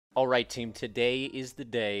Alright team, today is the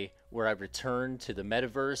day where I return to the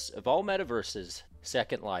metaverse of all metaverses,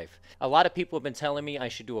 Second Life. A lot of people have been telling me I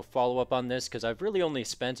should do a follow-up on this because I've really only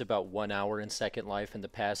spent about 1 hour in Second Life in the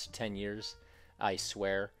past 10 years. I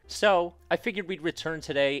swear. So, I figured we'd return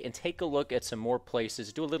today and take a look at some more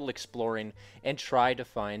places, do a little exploring, and try to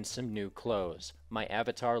find some new clothes. My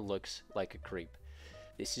avatar looks like a creep.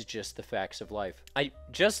 This is just the facts of life. I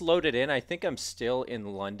just loaded in. I think I'm still in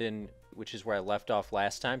London, which is where I left off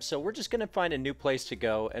last time. So we're just going to find a new place to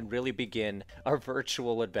go and really begin our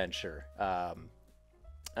virtual adventure.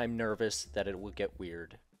 I'm nervous that it will get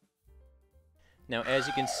weird. Now, as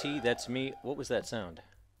you can see, that's me. What was that sound?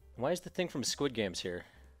 Why is the thing from Squid Games here?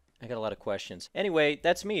 I got a lot of questions. Anyway,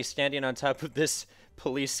 that's me standing on top of this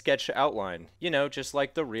police sketch outline. You know, just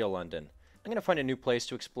like the real London. I'm going to find a new place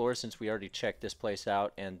to explore since we already checked this place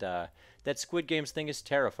out, and that Squid Games thing is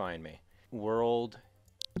terrifying me. World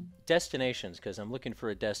destinations, because I'm looking for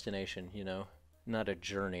a destination, you know, not a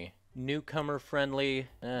journey. Newcomer friendly,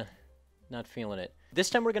 not feeling it. This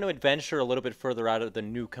time we're going to adventure a little bit further out of the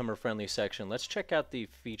newcomer friendly section. Let's check out the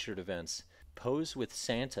featured events. Pose with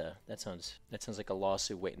Santa. That sounds like a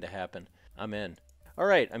lawsuit waiting to happen. I'm in. All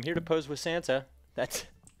right, I'm here to pose with Santa. That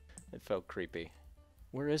felt creepy.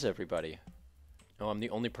 Where is everybody? Oh, I'm the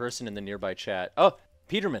only person in the nearby chat. Oh,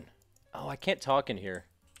 Peterman. Oh, I can't talk in here.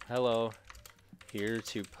 Hello. Here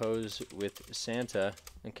to pose with Santa.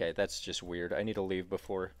 Okay, that's just weird. I need to leave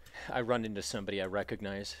before I run into somebody I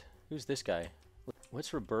recognize. Who's this guy?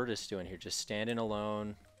 What's Robertus doing here? Just standing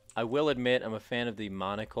alone. I will admit I'm a fan of the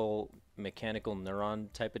monocle mechanical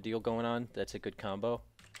neuron type of deal going on. That's a good combo.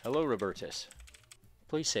 Hello, Robertus.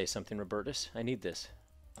 Please say something, Robertus. I need this.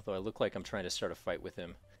 Although I look like I'm trying to start a fight with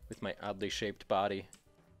him, with my oddly shaped body.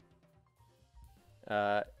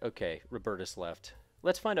 Okay, Robertus left.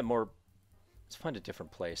 Let's find a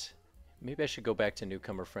different place. Maybe I should go back to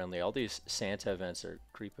newcomer friendly. All these Santa events are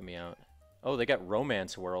creeping me out. Oh, they got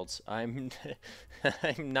romance worlds. I'm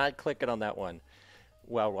not clicking on that one.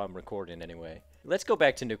 Well, while I'm recording anyway. Let's go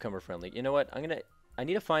back to newcomer friendly. You know what? I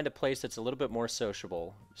need to find a place that's a little bit more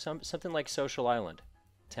sociable. Something like Social Island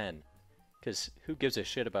 10. Because who gives a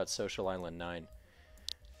shit about Social Island 9?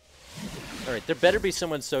 Alright, there better be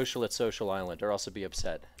someone social at Social Island, or else I'll be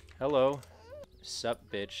upset. Hello. Sup,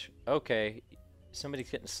 bitch. Okay. Somebody's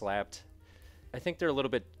getting slapped. I think they're a little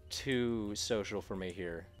bit too social for me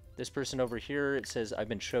here. This person over here, it says, I've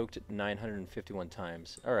been choked 951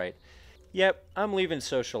 times. Alright. Yep, I'm leaving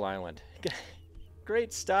Social Island.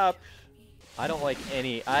 Great, stop. I don't like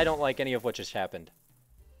any of what just happened.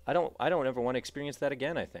 I don't ever want to experience that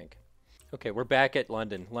again, I think. Okay, we're back at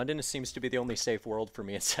London. London seems to be the only safe world for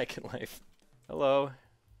me in Second Life. Hello.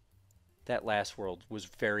 That last world was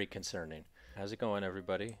very concerning. How's it going,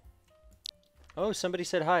 everybody? Oh, somebody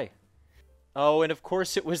said hi. Oh, and of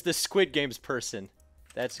course it was the Squid Games person.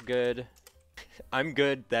 That's good. I'm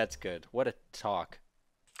good, that's good. What a talk.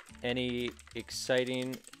 Any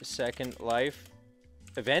exciting Second Life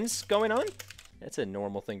events going on? That's a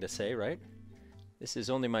normal thing to say, right? This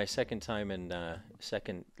is only my second time in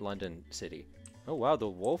second London city. Oh wow, the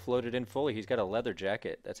wolf loaded in fully. He's got a leather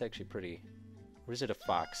jacket. That's actually pretty. Or is it a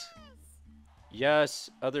fox? Yes,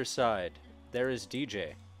 other side. There is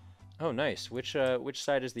DJ. Oh nice. Which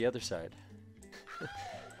side is the other side?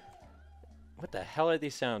 What the hell are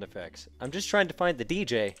these sound effects? I'm just trying to find the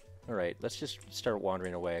DJ. Alright, let's just start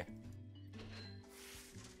wandering away.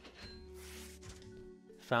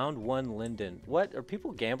 Found one Linden. What? Are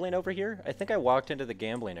people gambling over here? I think I walked into the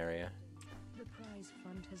gambling area. The prize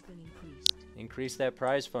fund has been increased. Increase that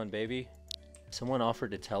prize fund, baby. Someone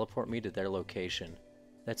offered to teleport me to their location.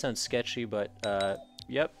 That sounds sketchy, but,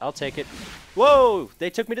 yep, I'll take it. Whoa! They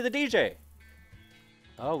took me to the DJ!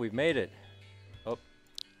 Oh, we've made it. Oh.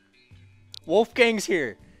 Wolfgang's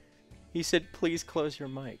here! He said, please close your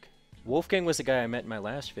mic. Wolfgang was the guy I met in my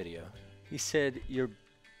last video. He said,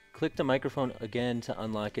 click the microphone again to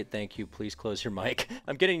unlock it. Thank you. Please close your mic.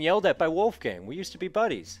 I'm getting yelled at by Wolfgang. We used to be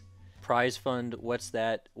buddies. Prize fund. What's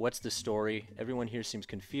that? What's the story? Everyone here seems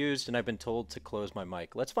confused, and I've been told to close my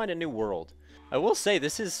mic. Let's find a new world. I will say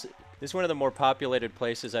this is one of the more populated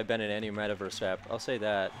places I've been in any metaverse app. I'll say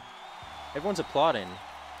that. Everyone's applauding.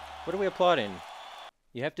 What are we applauding?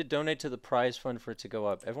 You have to donate to the prize fund for it to go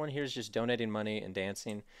up. Everyone here is just donating money and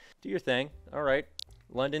dancing. Do your thing. All right.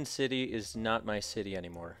 London City is not my city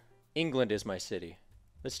anymore. England is my city.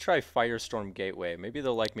 Let's try Firestorm Gateway. Maybe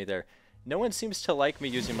they'll like me there. No one seems to like me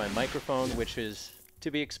using my microphone, which is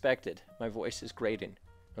to be expected. My voice is grating.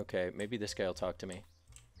 Okay, maybe this guy will talk to me.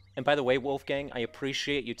 And by the way, Wolfgang, I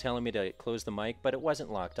appreciate you telling me to close the mic, but it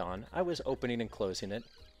wasn't locked on. I was opening and closing it.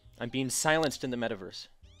 I'm being silenced in the metaverse.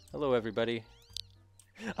 Hello, everybody.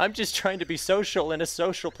 I'm just trying to be social in a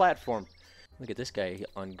social platform. Look at this guy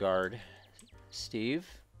on guard. Steve?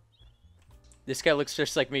 This guy looks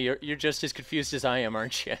just like me. You're just as confused as I am,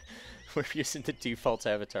 aren't you? We're using the default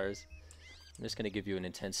avatars. I'm just going to give you an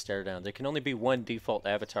intense stare down. There can only be one default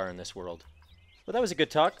avatar in this world. Well, that was a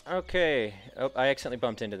good talk. Okay. Oh, I accidentally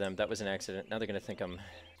bumped into them. That was an accident. Now they're going to think I'm...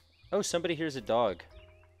 Oh, somebody here's a dog.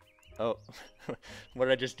 Oh. What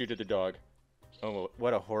did I just do to the dog? Oh,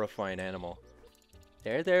 what a horrifying animal.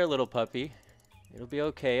 There, little puppy. It'll be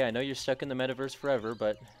okay. I know you're stuck in the metaverse forever,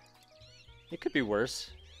 but it could be worse.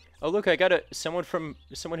 Oh, look, I got someone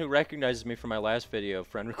who recognizes me from my last video.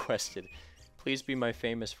 Friend requested. Please be my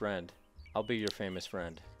famous friend. I'll be your famous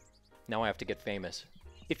friend. Now I have to get famous.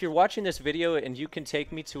 If you're watching this video and you can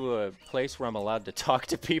take me to a place where I'm allowed to talk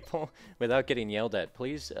to people without getting yelled at,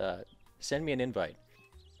 please send me an invite.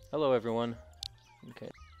 Hello, everyone. Okay.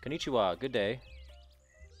 Konnichiwa. Good day.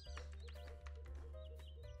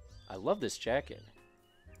 I love this jacket.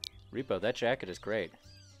 Repo, that jacket is great.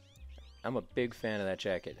 I'm a big fan of that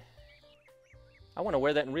jacket. I want to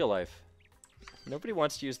wear that in real life. Nobody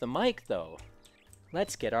wants to use the mic, though.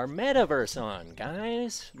 Let's get our metaverse on,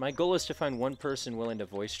 guys. My goal is to find one person willing to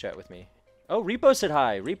voice chat with me. Oh, Repo said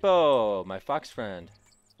hi. Repo, my fox friend.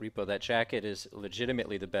 Repo, that jacket is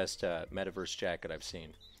legitimately the best metaverse jacket I've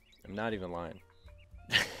seen. I'm not even lying.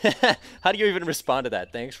 How do you even respond to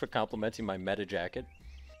that? Thanks for complimenting my meta jacket.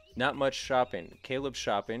 Not much shopping. Caleb's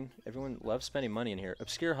shopping. Everyone loves spending money in here.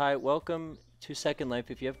 Obscure Hi, welcome to Second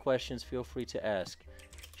Life. If you have questions, feel free to ask.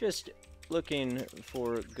 Just looking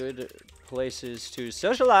for good places to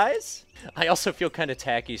socialize. I also feel kind of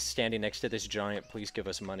tacky standing next to this giant please give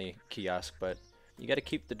us money kiosk, but you got to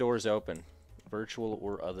keep the doors open, virtual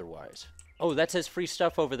or otherwise. Oh, that says free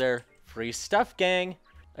stuff over there. Free stuff, gang.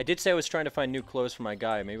 I did say I was trying to find new clothes for my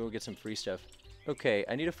guy. Maybe we'll get some free stuff. Okay,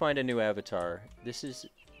 I need to find a new avatar. This is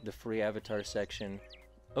the free avatar section.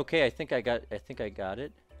 Okay, I think I got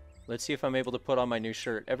it. Let's see if I'm able to put on my new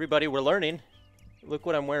shirt. Everybody, we're learning. Look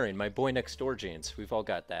what I'm wearing. My Boy Next Door jeans. We've all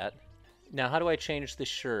got that. Now, how do I change the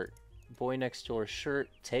shirt? Boy Next Door shirt,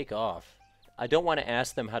 take off. I don't want to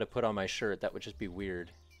ask them how to put on my shirt. That would just be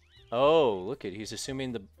weird. Oh, look at, he's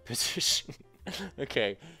assuming the position.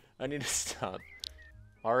 Okay, I need to stop.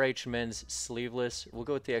 RH men's sleeveless. We'll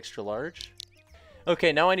go with the extra large.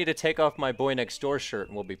 Okay, now I need to take off my Boy Next Door shirt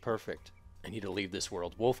and we'll be perfect. I need to leave this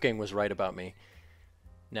world. Wolfgang was right about me.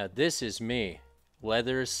 Now this is me.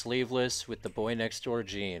 Leather, sleeveless, with the Boy Next Door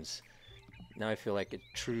jeans. Now I feel like a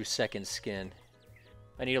true second skin.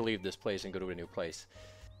 I need to leave this place and go to a new place.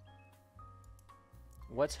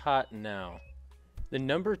 What's hot now? The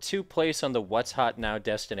number 2 place on the What's Hot Now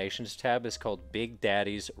Destinations tab is called Big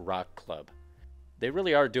Daddy's Rock Club. They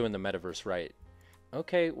really are doing the metaverse right.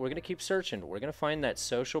 Okay, we're going to keep searching. We're going to find that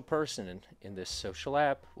social person in this social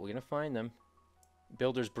app. We're going to find them.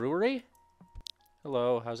 Builder's Brewery?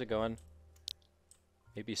 Hello, how's it going?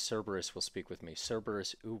 Maybe Cerberus will speak with me.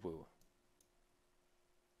 Cerberus Uwu.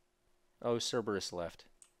 Oh, Cerberus left.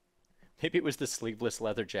 Maybe it was the sleeveless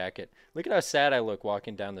leather jacket. Look at how sad I look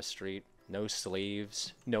walking down the street. No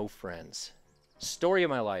sleeves, no friends. Story of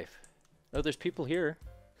my life. Oh, there's people here.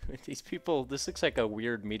 These people, this looks like a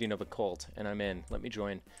weird meeting of a cult, and I'm in. Let me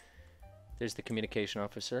join. There's the communication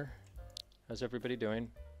officer. How's everybody doing?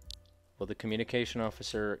 Will the communication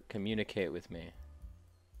officer communicate with me?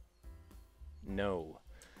 No.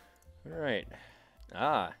 Alright.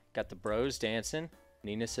 Ah, got the bros dancing.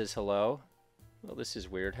 Nina says hello. Well, this is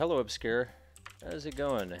weird. Hello, Obscure. How's it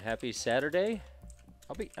going? Happy Saturday?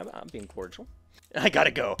 I'm being cordial. I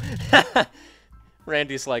gotta go.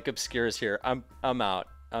 Randy's like, Obscure's here. I'm out.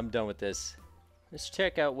 I'm done with this. Let's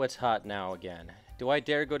check out what's hot now again. Do I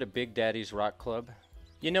dare go to Big Daddy's Rock Club?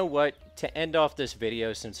 You know what? To end off this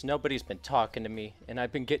video, since nobody's been talking to me, and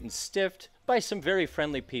I've been getting stiffed by some very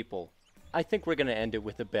friendly people, I think we're gonna end it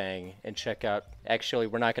with a bang and check out... Actually,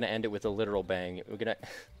 we're not gonna end it with a literal bang. We're gonna...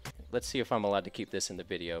 Let's see if I'm allowed to keep this in the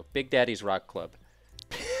video. Big Daddy's Rock Club.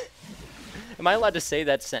 Am I allowed to say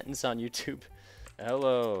that sentence on YouTube?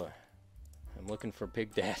 Hello. I'm looking for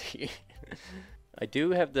Big Daddy. I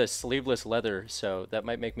do have the sleeveless leather, so that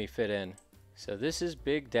might make me fit in. So this is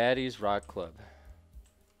Big Daddy's Rock Club.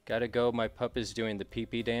 Gotta go, my pup is doing the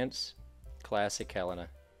pee-pee dance. Classic Helena.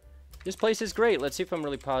 This place is great. Let's see if I'm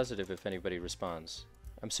really positive if anybody responds.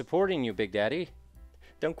 I'm supporting you, Big Daddy.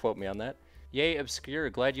 Don't quote me on that. Yay, Obscure.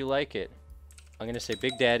 Glad you like it. I'm gonna say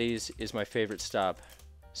Big Daddy's is my favorite stop.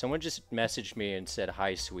 Someone just messaged me and said,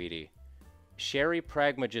 hi, sweetie. Sherry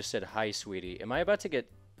Pragma just said, hi, sweetie. Am I about to get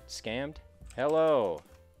scammed? Hello.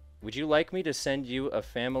 Would you like me to send you a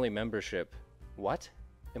family membership? What?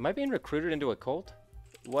 Am I being recruited into a cult?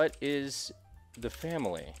 What is the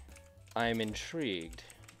family. I'm intrigued.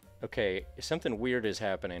 Okay, something weird is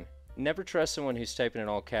happening. Never trust someone who's typing in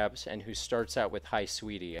all caps and who starts out with "Hi,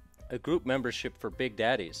 sweetie." A group membership for big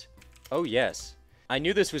daddies. Oh, yes. I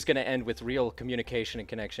knew this was going to end with real communication and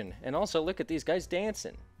connection. And also, look at these guys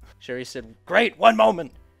dancing. Sherry said, "Great, one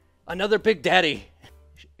moment. Another big daddy."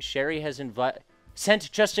 Sherry has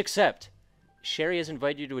sent just accept. Sherry has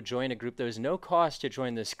invited you to join a group. There is no cost to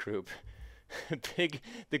join this group.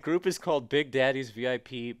 The group is called Big Daddy's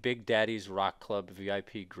VIP, Big Daddy's Rock Club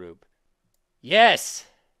VIP group. Yes!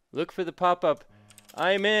 Look for the pop-up.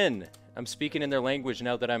 I'm in. I'm speaking in their language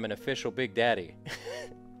now that I'm an official Big Daddy.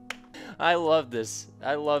 I love this.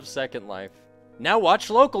 I love Second Life. Now watch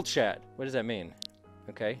local chat. What does that mean?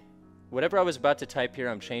 Okay. Whatever I was about to type here,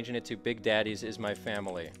 I'm changing it to Big Daddy's is my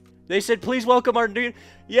family. They said, please welcome our new...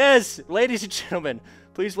 Yes! Ladies and gentlemen,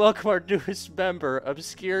 please welcome our newest member,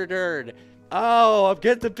 Obscure Nerd. Oh, I'm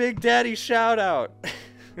getting the Big Daddy shout out.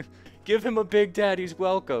 Give him a Big Daddy's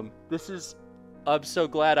welcome. I'm so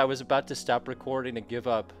glad I was about to stop recording and give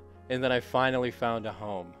up. And then I finally found a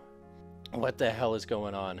home. What the hell is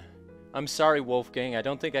going on? I'm sorry, Wolfgang. I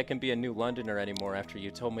don't think I can be a New Londoner anymore after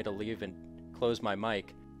you told me to leave and close my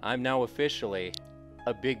mic. I'm now officially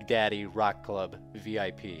a Big Daddy Rock Club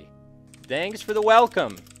VIP. Thanks for the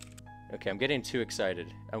welcome. Okay, I'm getting too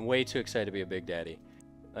excited. I'm way too excited to be a Big Daddy.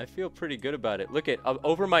 I feel pretty good about it. Look at,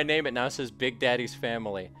 over my name it now says Big Daddy's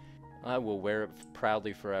Family. I will wear it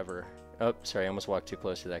proudly forever. Oh, sorry, I almost walked too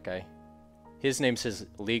close to that guy. His name says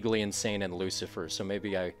Legally Insane and Lucifer, so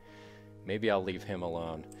maybe I'll leave him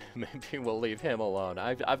alone. Maybe we'll leave him alone.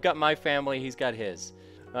 I've got my family, he's got his.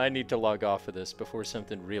 I need to log off of this before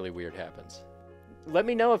something really weird happens. Let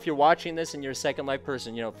me know if you're watching this and you're a Second Life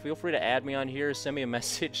person. You know, feel free to add me on here, send me a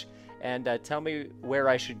message, and tell me where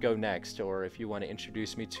I should go next, or if you want to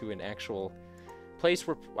introduce me to an actual place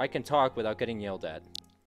where I can talk without getting yelled at.